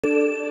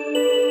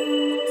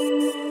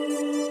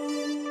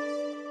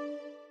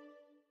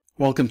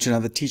Welcome to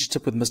another teacher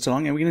tip with Mr.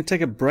 Long, and we're going to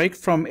take a break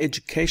from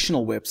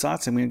educational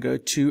websites and we're going to go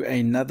to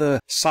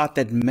another site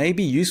that may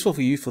be useful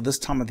for you for this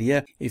time of the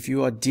year if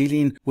you are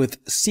dealing with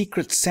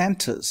secret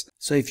Santas.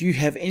 So if you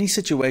have any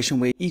situation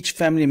where each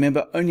family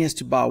member only has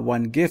to buy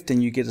one gift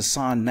and you get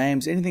assigned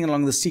names, anything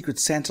along the secret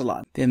Santa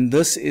line, then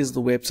this is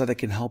the website that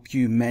can help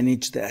you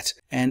manage that,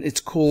 and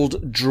it's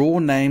called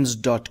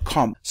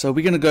drawnames.com. So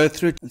we're going to go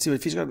through it and see what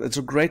it feels like. It's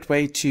a great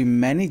way to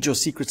manage your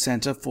secret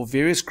Santa for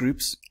various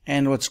groups,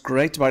 and what's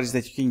great about it is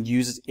that you can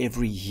use it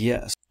every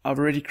year. I've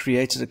already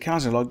created an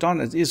account and logged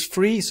on. It is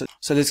free, so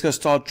let's go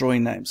start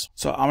drawing names.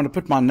 So I'm going to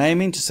put my name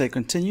in to say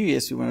continue.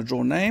 Yes, we want to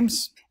draw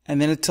names.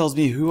 And then it tells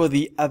me who are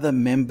the other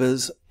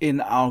members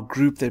in our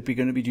group that we're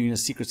going to be doing a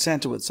secret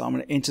Santa with. So I'm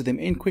going to enter them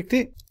in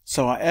quickly.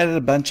 So I added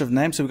a bunch of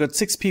names. So we've got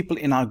 6 people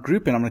in our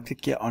group, and I'm going to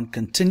click here on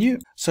continue.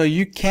 So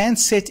you can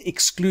set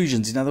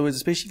exclusions. In other words,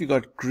 especially if you've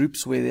got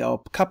groups where there are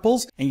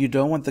couples and you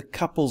don't want the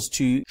couples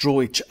to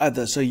draw each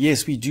other. So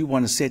yes, we do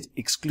want to set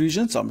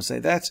exclusions. So I'm going to say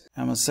that.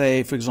 I'm going to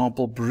say, for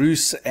example,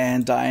 Bruce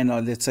and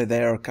Diana, let's say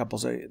they are a couple.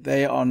 So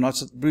they are not,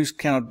 Bruce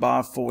cannot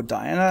buy for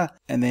Diana.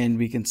 And then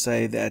we can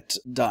say that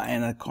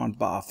Diana can't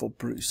buy for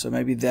Bruce. So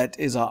maybe that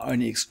is our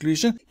only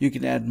exclusion. You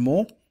can add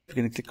more. We're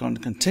going to click on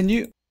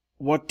continue.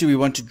 What do we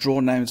want to draw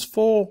names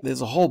for?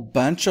 There's a whole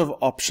bunch of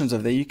options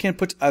over there. You can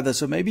put other.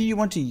 So maybe you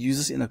want to use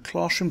this in a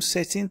classroom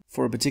setting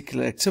for a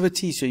particular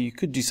activity. So you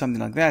could do something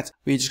like that.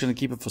 We're just going to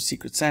keep it for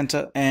Secret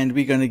Santa, and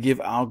we're going to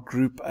give our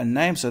group a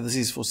name. So this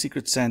is for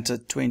Secret Santa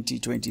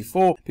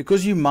 2024.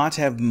 Because you might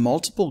have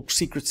multiple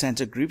Secret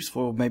Santa groups,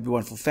 for maybe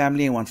one for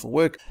family and one for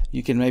work,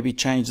 you can maybe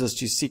change this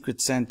to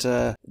Secret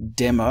Santa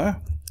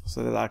Demo,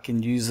 so that I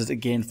can use it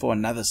again for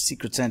another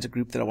Secret Santa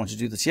group that I want to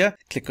do this year.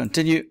 Click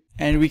continue,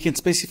 and we can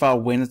specify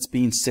when it's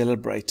being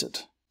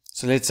celebrated.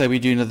 So let's say we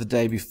do another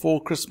day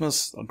before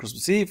Christmas, on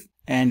Christmas Eve,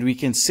 and we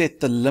can set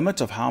the limit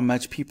of how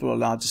much people are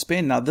allowed to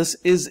spend. Now this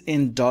is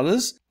in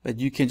dollars, but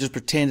you can just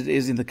pretend it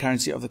is in the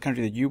currency of the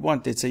country that you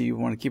want. Let's say you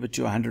want to keep it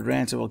to 100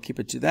 Rand, so we'll keep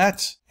it to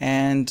that.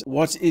 And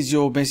what is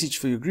your message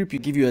for your group? You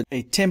give you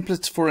a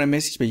template for a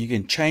message, but you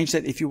can change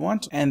that if you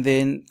want. And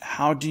then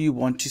how do you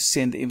want to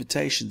send the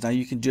invitations? Now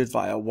you can do it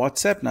via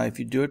WhatsApp. Now if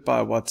you do it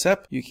via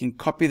WhatsApp, you can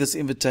copy this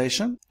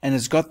invitation, and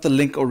it's got the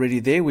link already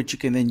there, which you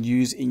can then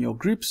use in your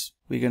groups.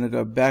 We're going to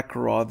go back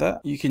rather.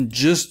 You can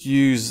just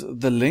use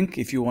the link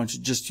if you want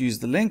to just use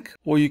the link,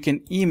 or you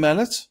can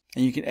email it,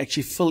 and you can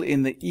actually fill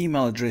in the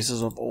email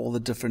addresses of all the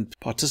different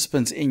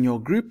participants in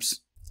your groups.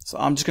 So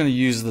I'm just going to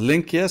use the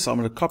link here. So I'm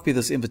going to copy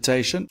this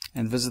invitation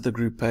and visit the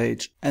group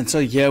page. And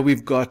so here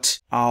we've got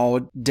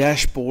our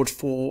dashboard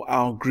for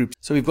our group.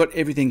 So we've got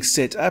everything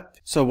set up.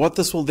 So what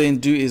this will then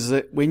do is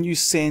that when you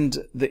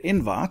send the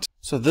invite,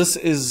 so this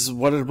is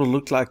what it will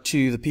look like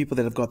to the people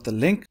that have got the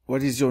link.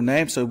 What is your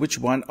name? So which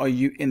one are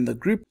you in the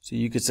group? So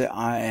you could say,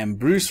 I am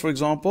Bruce, for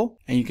example,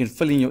 and you can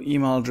fill in your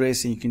email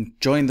address and you can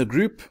join the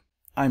group.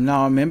 I'm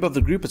now a member of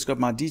the group. It's got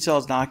my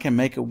details. Now I can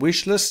make a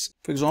wish list,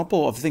 for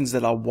example, of things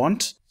that I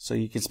want. So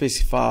you can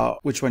specify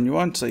which one you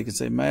want. So you can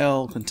say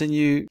male,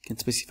 continue. You can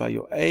specify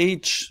your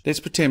age. Let's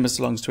pretend Mr.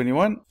 Long's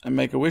 21 and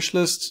make a wish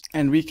list.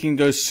 And we can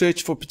go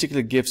search for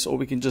particular gifts, or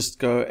we can just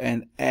go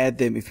and add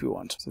them if we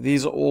want. So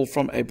these are all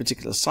from a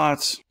particular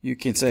site. You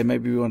can say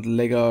maybe we want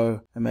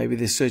Lego, and maybe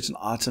there's certain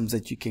items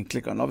that you can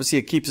click on. Obviously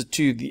it keeps it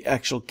to the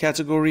actual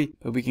category,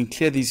 but we can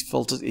clear these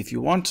filters if you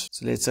want.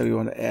 So let's say we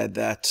want to add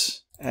that.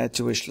 Add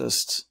to wish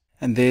list,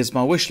 and there's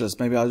my wish list.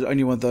 Maybe I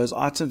only want those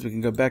items. We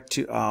can go back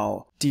to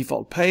our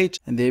default page,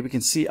 and there we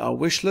can see our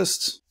wish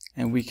list,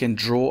 and we can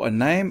draw a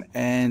name,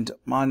 and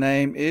my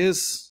name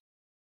is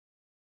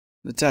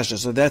Natasha.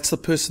 So that's the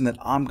person that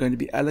I'm going to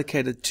be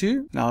allocated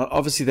to. Now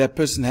obviously that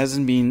person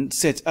hasn't been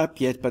set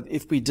up yet, but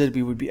if we did,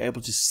 we would be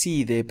able to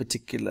see their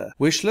particular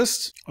wish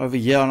list. Over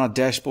here on our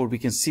dashboard, we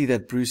can see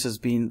that Bruce has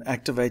been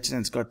activated and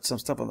it's got some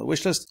stuff on the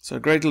wish list. So a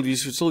great little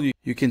useful tool.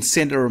 You can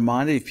send a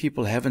reminder if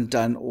people haven't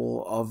done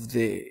all of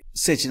their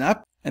setting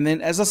up. And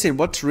then, as I said,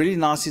 what's really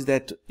nice is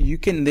that you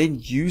can then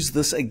use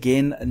this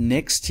again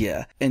next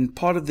year. And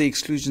part of the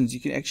exclusions,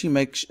 you can actually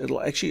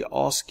it'll actually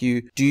ask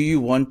you, do you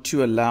want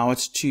to allow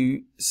it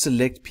to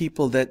select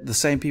people that the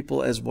same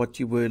people as what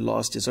you were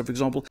last year? So for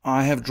example,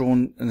 I have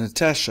drawn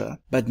Natasha,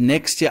 but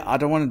next year I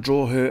don't want to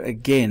draw her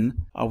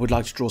again. I would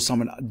like to draw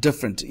someone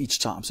different each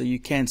time. So you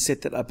can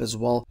set that up as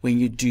well when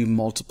you do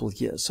multiple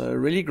years. So a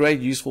really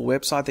great, useful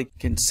website that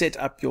can set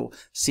up your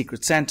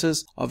Secret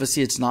Santas.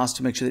 Obviously, it's nice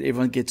to make sure that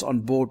everyone gets on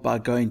board by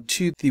going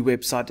to the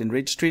website and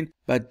registering,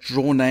 but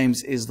Draw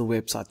Names is the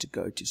website to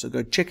go to. So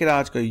go check it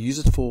out, go use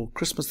it for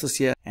Christmas this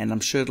year, and I'm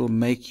sure it'll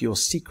make your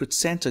Secret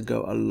Santa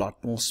go a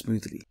lot more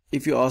smoothly.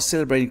 If you are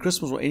celebrating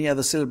Christmas or any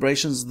other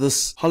celebrations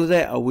this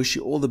holiday, I wish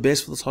you all the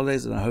best for this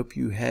holidays, and I hope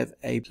you have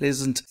a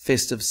pleasant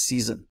festive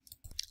season.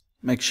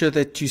 Make sure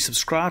that you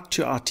subscribe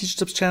to our Teacher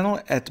Tips channel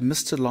at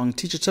Mr. Long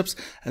Teacher Tips,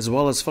 as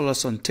well as follow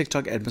us on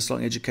TikTok at Mr.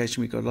 Long Education.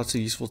 We've got lots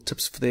of useful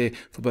tips there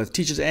for both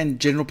teachers and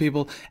general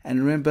people. And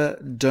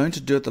remember,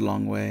 don't do it the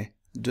long way.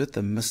 Do it the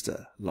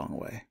Mr. Long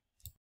way.